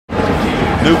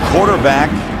New quarterback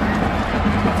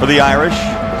for the Irish.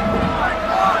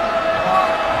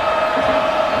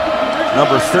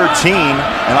 Number 13,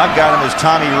 and I've got him as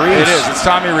Tommy Reese. It is. It's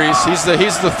Tommy Reese. He's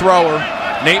the thrower.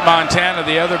 Nate Montana,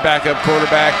 the other backup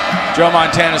quarterback. Joe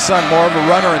Montana's son, more of a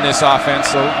runner in this offense.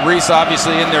 So Reese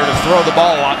obviously in there to throw the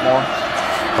ball a lot more.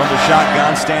 From the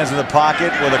shotgun, stands in the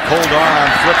pocket with a cold arm,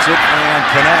 flips it and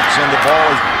connects, and the ball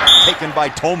is taken by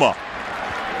Toma.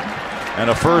 And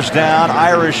a first down,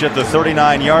 Irish at the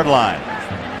 39-yard line.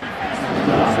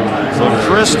 So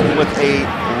Christ with a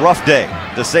rough day,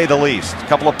 to say the least. A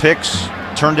couple of picks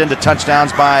turned into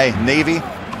touchdowns by Navy.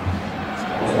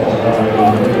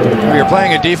 You're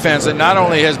playing a defense that not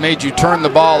only has made you turn the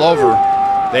ball over,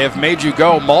 they have made you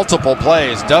go multiple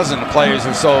plays, dozen plays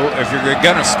or so if you're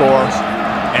going to score.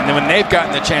 And then when they've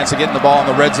gotten the chance of getting the ball in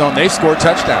the red zone, they've scored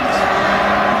touchdowns.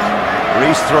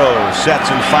 Reese throws, sets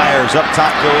and fires. Up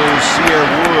top goes Cierre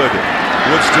Wood.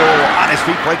 Wood still on his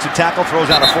feet, breaks a tackle, throws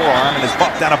out a forearm, and is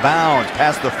bumped out of bounds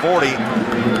past the 40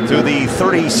 to the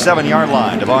 37-yard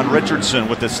line. Devon Richardson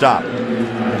with the stop.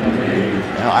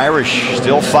 Now Irish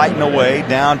still fighting away,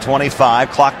 down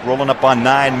 25. Clock rolling up on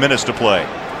 9 minutes to play.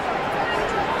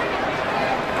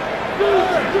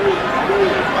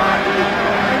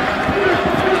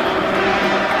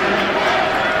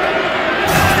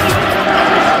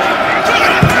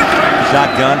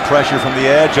 Shotgun pressure from the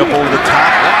edge, up over the top.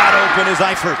 Wide open is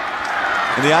Eifert.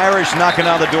 And the Irish knocking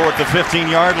on the door at the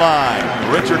 15-yard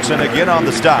line. Richardson again on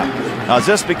the stop. Now, is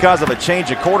this because of a change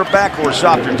of quarterback or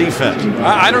softer defense?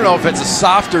 I don't know if it's a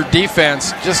softer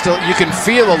defense. Just you can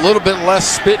feel a little bit less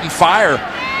spit and fire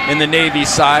in the Navy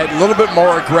side. A little bit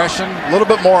more aggression, a little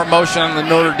bit more emotion on the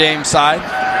Notre Dame side.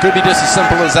 Could be just as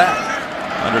simple as that.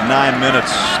 Under 9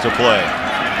 minutes to play.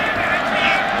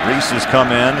 Reese has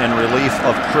come in relief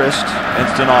of Christ.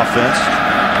 Instant offense.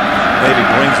 Navy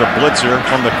brings a blitzer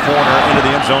from the corner into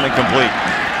the end zone, incomplete.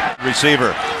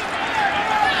 Receiver.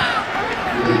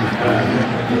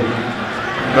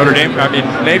 Notre Dame,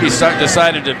 Navy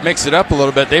decided to mix it up a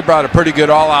little bit. They brought a pretty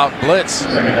good all-out blitz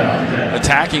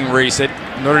attacking Reese.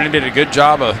 Notre Dame did a good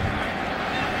job of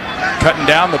cutting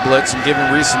down the blitz and giving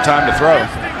Reese some time to throw.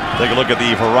 Take a look at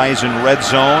the Horizon red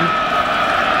zone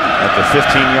at the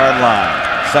 15-yard line.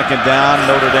 Second down,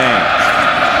 Notre Dame.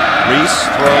 Reese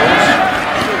throws.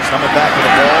 Coming back to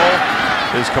the ball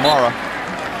is Kamara.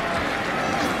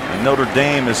 And Notre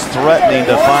Dame is threatening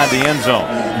to find the end zone.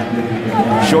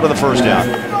 Short of the first down.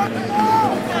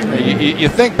 You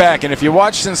think back, and if you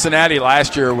watch Cincinnati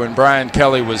last year when Brian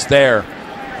Kelly was there,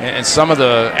 and some of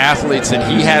the athletes that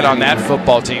he had on that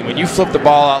football team, when you flip the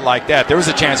ball out like that, there was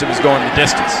a chance it was going the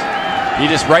distance. He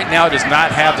just right now does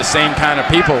not have the same kind of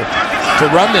people to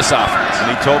run this offense.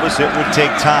 And he told us it would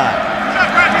take time.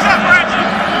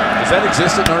 Does that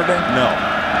exist at Notre Dame? No.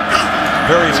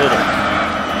 Very little.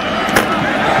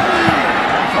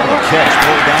 The catch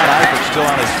pulled down. Eifert still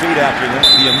on his feet after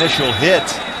the initial hit.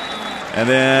 And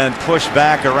then pushed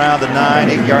back around the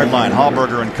 8-yard line.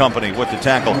 Hallberger and company with the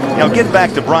tackle. Now get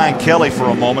back to Brian Kelly for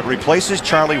a moment. Replaces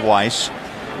Charlie Weiss.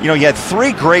 You know, he had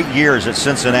 3 great years at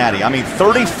Cincinnati.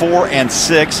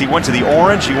 34-6. He went to the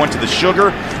Orange. He went to the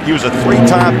Sugar. He was a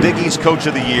 3-time Big East Coach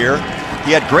of the Year.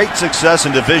 He had great success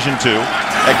in Division II.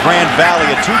 At Grand Valley,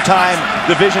 a 2-time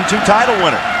Division II title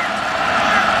winner.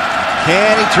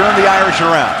 Can he turn the Irish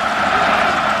around?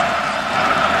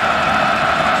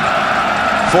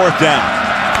 Fourth down.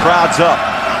 Crowd's up.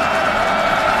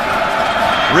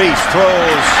 Reese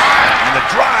throws, and the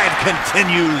drive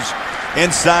continues.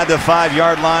 Inside the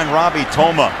 5-yard line, Robbie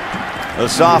Toma. The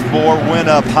sophomore went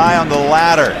up high on the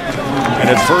ladder. And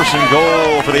it's first and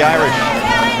goal for the Irish.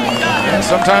 And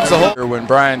sometimes the whole when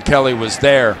Brian Kelly was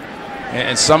there,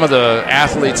 and some of the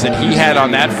athletes that he had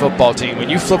on that football team, when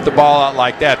you flip the ball out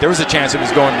like that, there was a chance it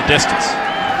was going the distance.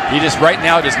 He just right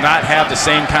now does not have the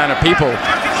same kind of people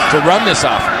to run this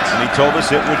offense. And he told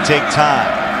us it would take time.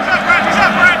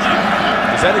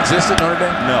 Does that exist at Notre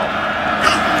Dame? No.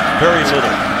 Very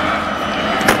little.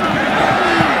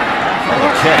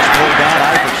 The catch pulled down.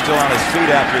 Eifert still on his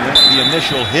feet after the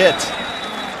initial hit.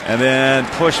 And then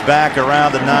pushed back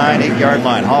around the 8-yard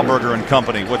line. Hallberger and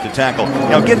company with the tackle.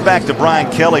 Now get back to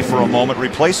Brian Kelly for a moment.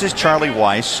 Replaces Charlie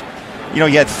Weiss. You know,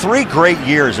 he had 3 great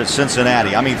years at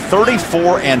Cincinnati.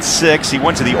 34-6. He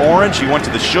went to the Orange. He went to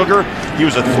the Sugar. He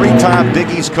was a 3-time Big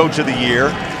East Coach of the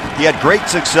Year. He had great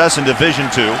success in Division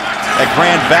II. At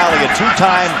Grand Valley, a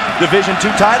 2-time Division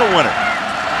II title winner.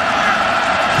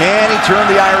 Can he turn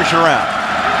the Irish around?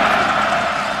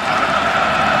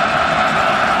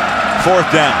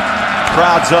 Fourth down.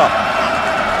 Crowd's up.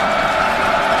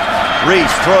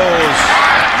 Reese throws,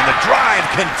 and the drive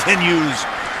continues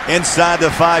inside the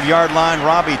 5-yard line.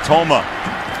 Robbie Toma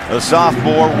The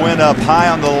sophomore went up high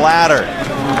on the ladder.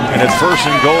 And it's 1st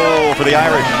and goal for the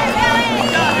Irish.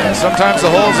 Yeah, sometimes the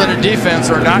holes in a defense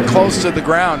are not close to the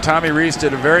ground. Tommy Reese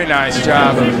did a very nice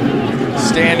job of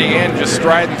standing in, just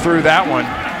striding through that one.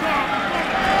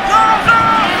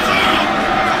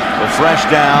 The fresh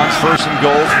downs, 1st and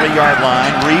goal, 3-yard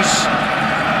line. Reese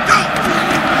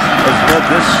has led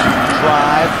this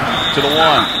drive to the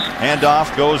 1.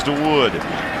 Handoff goes to Wood.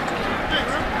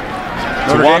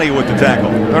 Tawani with the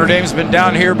tackle. Notre Dame's been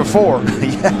down here before.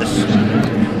 Yes.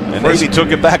 And Navy took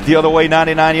it back the other way,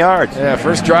 99 yards. Yeah,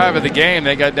 first drive of the game,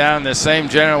 they got down in the same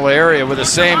general area with the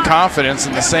same confidence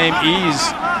and the same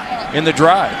ease in the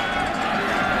drive.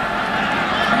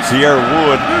 Cierre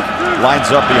Wood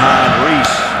lines up behind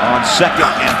Reese on 2nd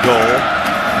and goal.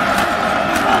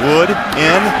 Wood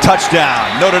in,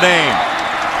 touchdown, Notre Dame.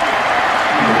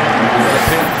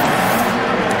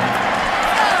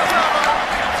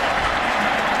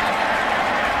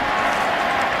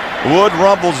 Wood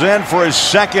rumbles in for his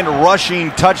 2nd rushing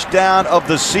touchdown of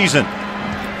the season.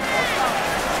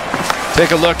 Take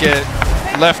a look at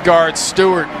left guard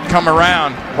Stewart come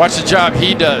around. Watch the job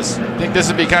he does. Think this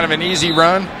would be kind of an easy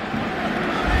run?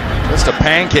 Just a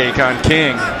pancake on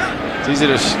King. It's easy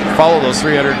to follow those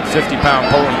 350-pound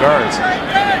Poland guards.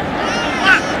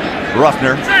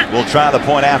 Ruffner will try the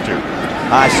point after.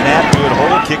 High snap, good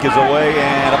hold, kick is away,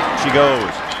 and up she goes.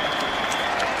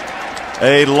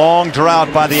 A long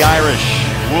drought by the Irish.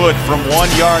 Wood from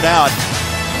 1 yard out.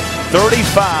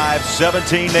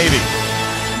 35-17 Navy.